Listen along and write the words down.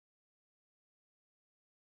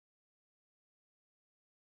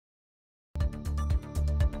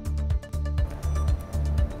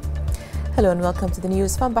Hello and welcome to the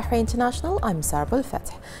news from Bahrain International. I'm Sarah Bulletin.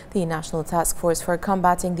 The National Task Force for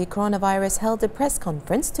Combating the Coronavirus held a press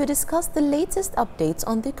conference to discuss the latest updates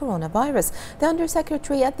on the coronavirus. The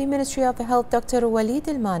Undersecretary at the Ministry of Health, Dr. Walid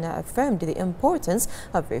Al-Mana, affirmed the importance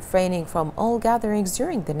of refraining from all gatherings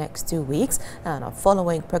during the next 2 weeks and of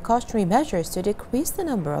following precautionary measures to decrease the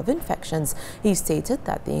number of infections. He stated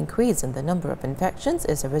that the increase in the number of infections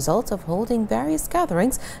is a result of holding various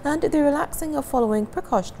gatherings and the relaxing of following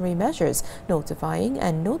precautionary measures, notifying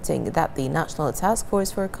and noting that the National Task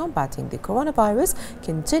Force for Combating the Coronavirus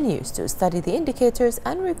continues to study the indicators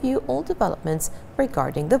and review all developments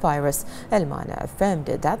regarding the virus. Al-Mana affirmed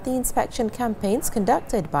that the inspection campaigns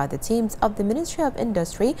conducted by the teams of the Ministry of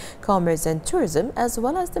Industry, Commerce and Tourism as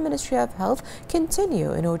well as the Ministry of Health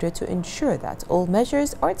continue in order to ensure that all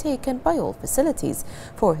measures are taken by all facilities.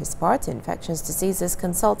 For his part, infectious diseases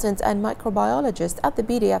consultant and microbiologist at the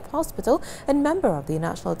BDF Hospital and member of the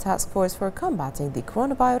National Task Force for Combating the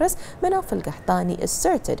Coronavirus, Manaf Al-Qahtani,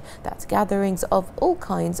 asserted that gatherings of all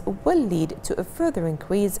kinds will lead to a further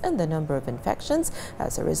increase in the number of infections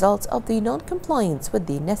as a result of the non-compliance with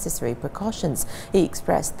the necessary precautions. He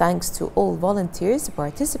expressed thanks to all volunteers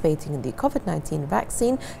participating in the COVID-19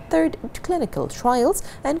 vaccine third clinical trials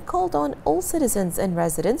and called on all citizens and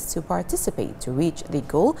residents to participate to reach the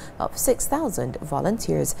goal of 6,000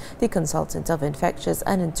 volunteers. The consultant of infectious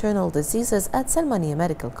and internal diseases at Salmania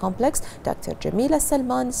Medical Complex, Dr. Jamila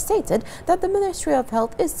Salman, stated that the Ministry of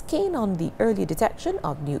Health is keen on the early detection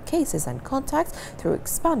of new cases and contacts through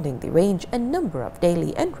expanding the range and number of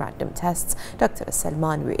daily and random tests. Dr.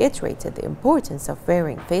 Salman reiterated the importance of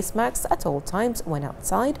wearing face masks at all times when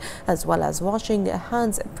outside, as well as washing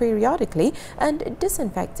hands periodically and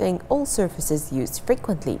disinfecting all surfaces used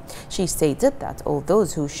frequently. She stated that all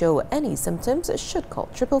those who show any symptoms should call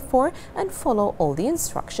 444 and follow all the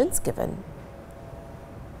instructions given.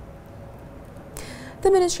 The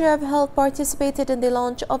Ministry of Health participated in the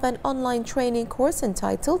launch of an online training course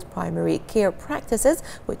entitled Primary Care Practices,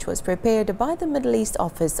 which was prepared by the Middle East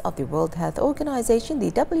Office of the World Health Organization, the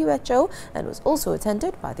WHO, and was also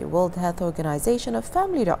attended by the World Health Organization of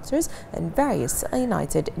Family Doctors and various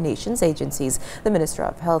United Nations agencies. The Minister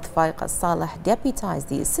of Health, Faiq Saleh, deputized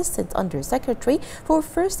the Assistant Undersecretary for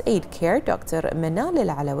First Aid Care, Dr. Manal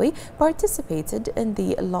Al-Alawi, participated in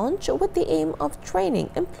the launch with the aim of training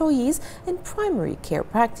employees in primary care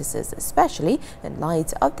practices, especially in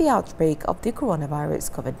light of the outbreak of the coronavirus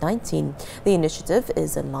COVID-19. The initiative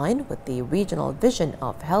is in line with the regional vision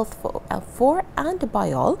of health for and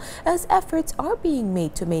by all, as efforts are being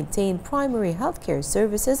made to maintain primary healthcare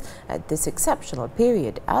services at this exceptional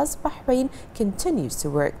period as Bahrain continues to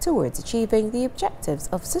work towards achieving the objectives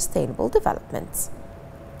of sustainable development.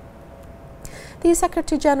 The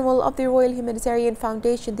Secretary General of the Royal Humanitarian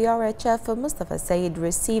Foundation, the RHF, Mustafa Said,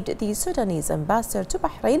 received the Sudanese ambassador to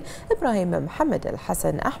Bahrain, Ibrahim Mohammed Al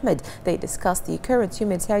Hassan Ahmed. They discussed the current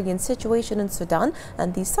humanitarian situation in Sudan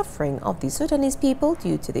and the suffering of the Sudanese people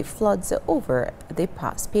due to the floods over the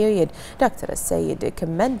past period. Dr. Said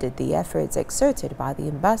commended the efforts exerted by the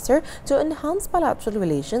ambassador to enhance bilateral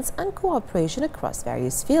relations and cooperation across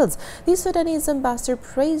various fields. The Sudanese ambassador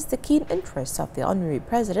praised the keen interest of the Honorary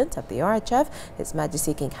President of the RHF, His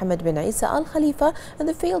Majesty King Hamad bin Isa Al Khalifa, in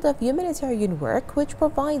the field of humanitarian work, which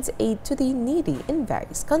provides aid to the needy in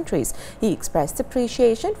various countries. He expressed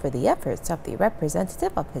appreciation for the efforts of the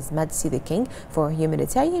representative of His Majesty the King for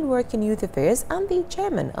humanitarian work and youth affairs and the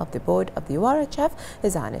chairman of the board of the RHF,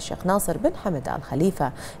 His Highness Sheikh Nasser bin Hamad Al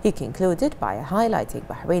Khalifa. He concluded by highlighting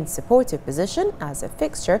Bahrain's supportive position as a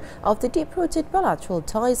fixture of the deep-rooted bilateral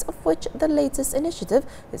ties, of which the latest initiative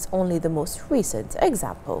is only the most recent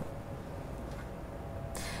example.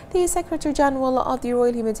 The Secretary General of the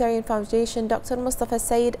Royal Humanitarian Foundation, Dr. Mustafa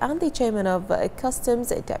Said, and the Chairman of Customs,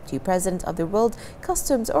 Deputy President of the World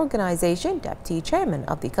Customs Organization, Deputy Chairman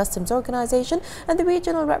of the Customs Organization, and the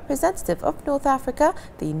Regional Representative of North Africa,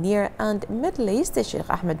 the Near and Middle East, Sheikh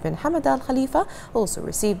Ahmed bin Hamad Al Khalifa, also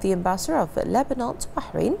received the Ambassador of Lebanon to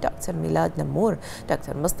Bahrain, Dr. Milad Namour.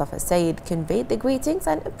 Dr. Mustafa Said conveyed the greetings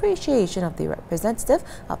and appreciation of the representative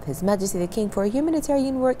of His Majesty the King for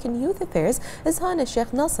humanitarian work and youth affairs, His Highness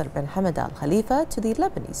Sheikh Nasser bin Hamad Al Khalifa, to the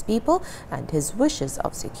Lebanese people and his wishes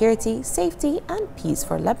of security, safety and peace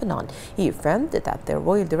for Lebanon. He affirmed that their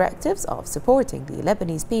royal directives of supporting the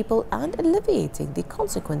Lebanese people and alleviating the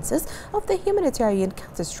consequences of the humanitarian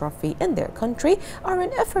catastrophe in their country are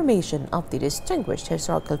an affirmation of the distinguished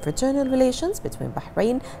historical fraternal relations between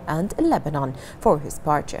Bahrain and Lebanon. For his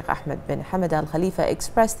part, Sheikh Ahmed bin Hamad Al Khalifa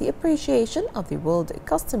expressed the appreciation of the World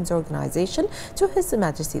Customs Organization to His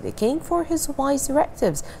Majesty the King for his wise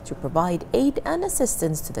directives to provide aid and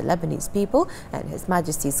assistance to the Lebanese people and His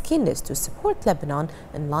Majesty's keenness to support Lebanon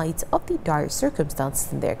in light of the dire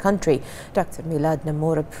circumstances in their country. Dr. Milad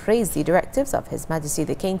Namour praised the directives of His Majesty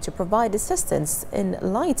the King to provide assistance in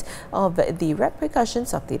light of the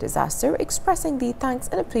repercussions of the disaster, expressing the thanks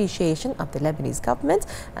and appreciation of the Lebanese government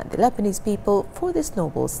and the Lebanese people for this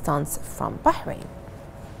noble stance from Bahrain.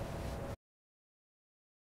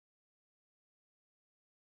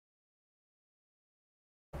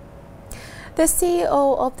 The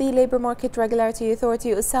CEO of the Labour Market Regulatory Authority,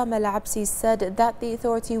 Osama Al-Absi, said that the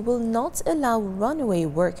authority will not allow runaway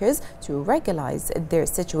workers to regularize their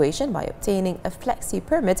situation by obtaining a flexi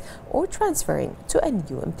permit or transferring to a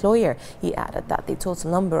new employer. He added that the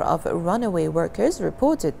total number of runaway workers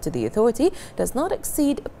reported to the authority does not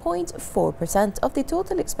exceed 0.4% of the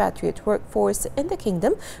total expatriate workforce in the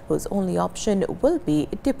kingdom, whose only option will be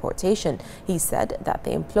deportation. He said that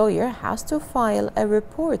the employer has to file a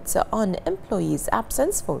report on employee's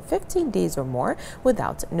absence for 15 days or more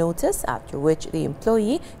without notice, after which the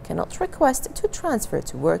employee cannot request to transfer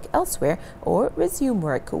to work elsewhere or resume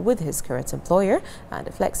work with his current employer, and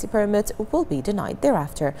a flexi permit will be denied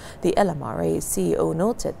thereafter. The LMRA CEO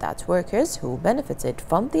noted that workers who benefited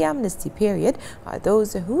from the amnesty period are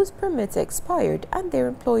those whose permit expired and their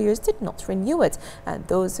employers did not renew it, and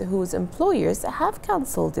those whose employers have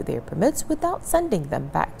cancelled their permits without sending them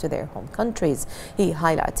back to their home countries. He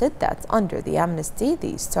highlighted that under the amnesty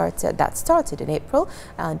that started in April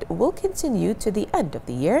and will continue to the end of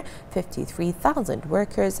the year, 53,000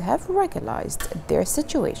 workers have regularized their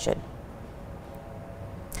situation.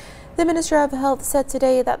 The Minister of Health said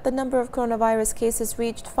today that the number of coronavirus cases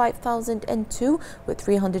reached 5,002, with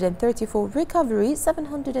 334 recoveries,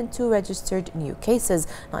 702 registered new cases,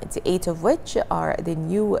 98 of which are the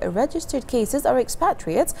new registered cases are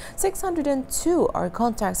expatriates, 602 are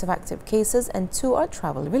contacts of active cases, and 2 are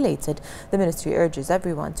travel-related. The ministry urges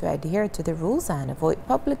everyone to adhere to the rules and avoid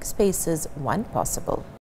public spaces when possible.